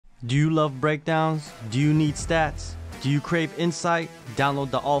Do you love breakdowns? Do you need stats? Do you crave insight? Download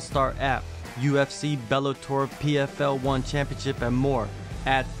the AllStar app. UFC, Bellator, PFL 1 Championship, and more.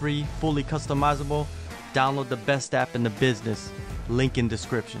 Ad-free, fully customizable. Download the best app in the business. Link in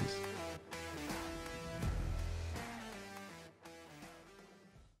descriptions.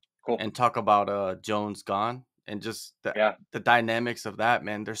 Cool. And talk about Jones gone and just Yeah. the dynamics of that,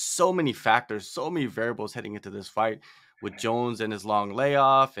 man. There's so many factors, so many variables heading into this fight with Jones and his long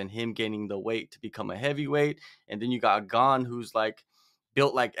layoff and him gaining the weight to become a heavyweight. And then you got Gane, who's like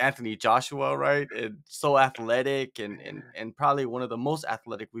built like Anthony Joshua, right? And so athletic and probably one of the most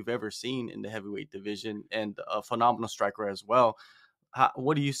athletic we've ever seen in the heavyweight division, and a phenomenal striker as well.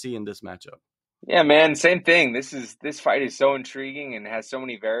 What do you see in this matchup? Yeah, man, same thing. This fight is so intriguing and has so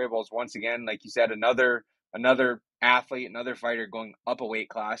many variables. Once again, like you said, another athlete, another fighter going up a weight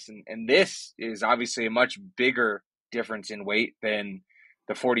class, and this is obviously a much bigger difference in weight than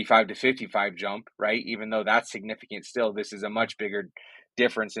the 45 to 55 jump, right? Even though that's significant still, this is a much bigger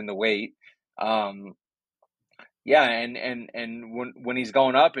difference in the weight. Um, yeah, and when he's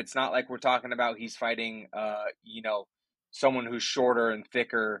going up, it's not like we're talking about he's fighting someone who's shorter and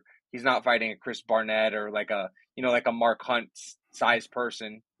thicker. He's not fighting a Chris Barnett or like a Mark Hunt size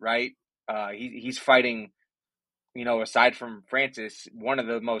person, right? He's fighting, aside from Francis, one of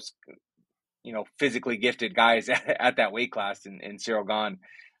the most physically gifted guys at that weight class in Ciryl Gane.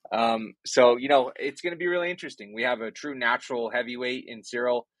 So it's going to be really interesting. We have a true natural heavyweight in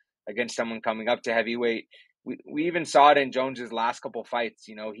Ciryl against someone coming up to heavyweight. We even saw it in Jones's last couple fights.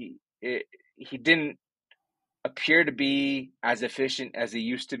 He didn't appear to be as efficient as he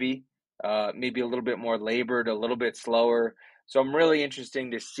used to be. Maybe a little bit more labored, a little bit slower. So I'm really interesting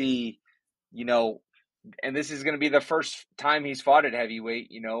to see, and this is going to be the first time he's fought at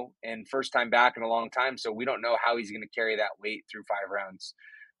heavyweight, and first time back in a long time. So we don't know how he's going to carry that weight through 5 rounds.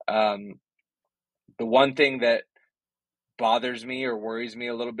 The one thing that bothers me or worries me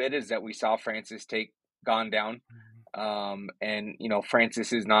a little bit is that we saw Francis take Gane down. And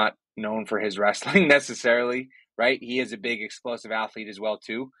Francis is not known for his wrestling necessarily, right? He is a big explosive athlete as well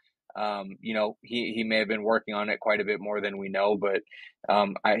too. He may have been working on it quite a bit more than we know, but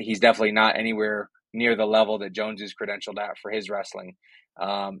he's definitely not anywhere near the level that Jones is credentialed at for his wrestling.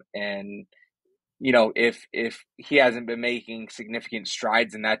 And if he hasn't been making significant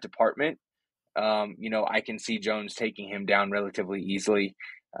strides in that department, I can see Jones taking him down relatively easily,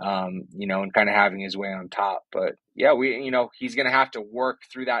 and kind of having his way on top. But yeah, he's going to have to work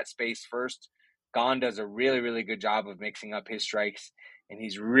through that space first. Gane does a really, really good job of mixing up his strikes, and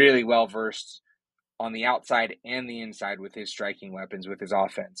he's really well versed on the outside and the inside with his striking weapons, with his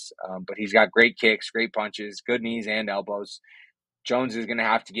offense. But he's got great kicks, great punches, good knees and elbows. Jones is going to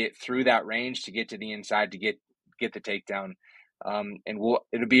have to get through that range to get to the inside to get the takedown. And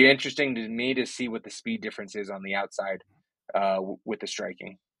it'll be interesting to me to see what the speed difference is on the outside with the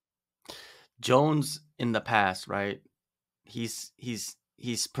striking. Jones in the past, right? He's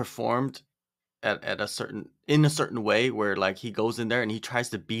performed at a certain way where like he goes in there and he tries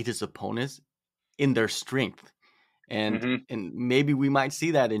to beat his opponents in their strength. And maybe we might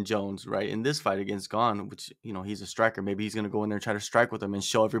see that in Jones, right? In this fight against Gane, which, he's a striker. Maybe he's going to go in there and try to strike with him and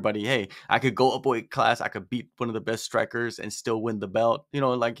show everybody, hey, I could go up weight class. I could beat one of the best strikers and still win the belt.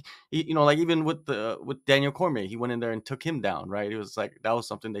 Like even with Daniel Cormier, he went in there and took him down, right? It was like, that was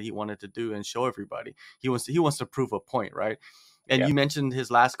something that he wanted to do and show everybody. He wants to prove a point, right? And you mentioned his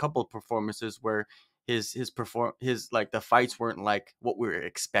last couple of performances where his like the fights weren't like what we were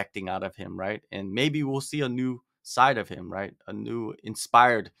expecting out of him, right? And maybe we'll see a new side of him, right? A new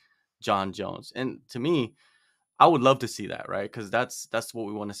inspired Jon Jones. And to me, I would love to see that, right? Because that's what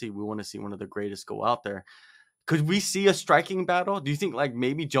we want to see. We want to see one of the greatest go out there. Could we see a striking battle? Do you think like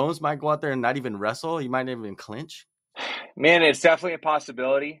maybe Jones might go out there and not even wrestle? He might not even clinch. Man, it's definitely a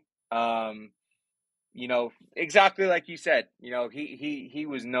possibility. Exactly like you said. He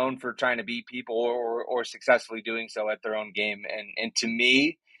was known for trying to beat people or successfully doing so at their own game. And to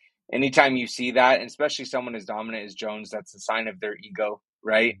me, anytime you see that, and especially someone as dominant as Jones, that's a sign of their ego,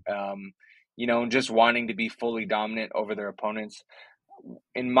 right? And just wanting to be fully dominant over their opponents.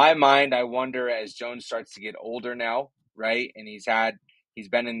 In my mind, I wonder as Jones starts to get older now, right? And he's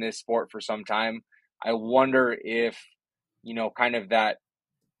been in this sport for some time. I wonder if, kind of that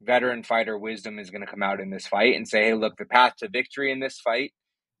veteran fighter wisdom is going to come out in this fight and say, hey, look, the path to victory in this fight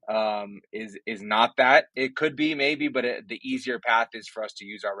is not that. It could be maybe, but the easier path is for us to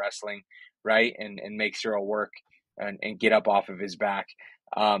use our wrestling, right, and make Ciryl work and get up off of his back.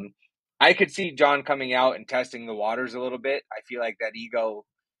 I could see Jon coming out and testing the waters a little bit. I feel like that ego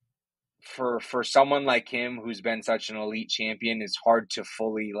for someone like him who's been such an elite champion, is hard to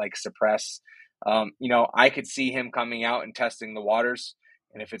fully like suppress. I could see him coming out and testing the waters,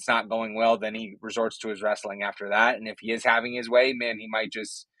 and if it's not going well, then he resorts to his wrestling after that. And if he is having his way, man, he might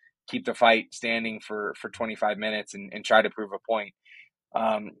just keep the fight standing for 25 minutes and try to prove a point.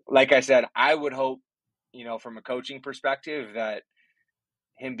 Like I said, I would hope, from a coaching perspective, that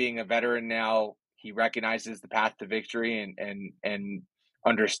him being a veteran now, he recognizes the path to victory and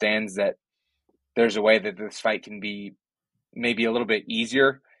understands that there's a way that this fight can be maybe a little bit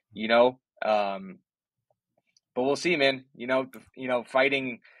easier, you know. But we'll see, man.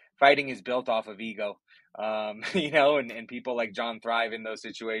 Fighting is built off of ego, and people like John thrive in those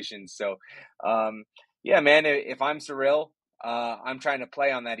situations. So, yeah, man. If I'm Ciryl, I'm trying to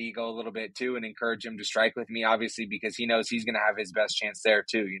play on that ego a little bit too, and encourage him to strike with me, obviously, because he knows he's going to have his best chance there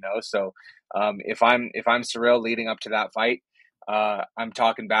too. So if I'm Ciryl leading up to that fight, I'm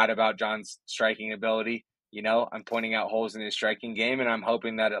talking bad about John's striking ability. I'm pointing out holes in his striking game, and I'm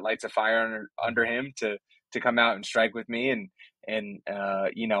hoping that it lights a fire under him to come out and strike with me and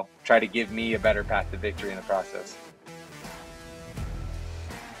try to give me a better path to victory in the process.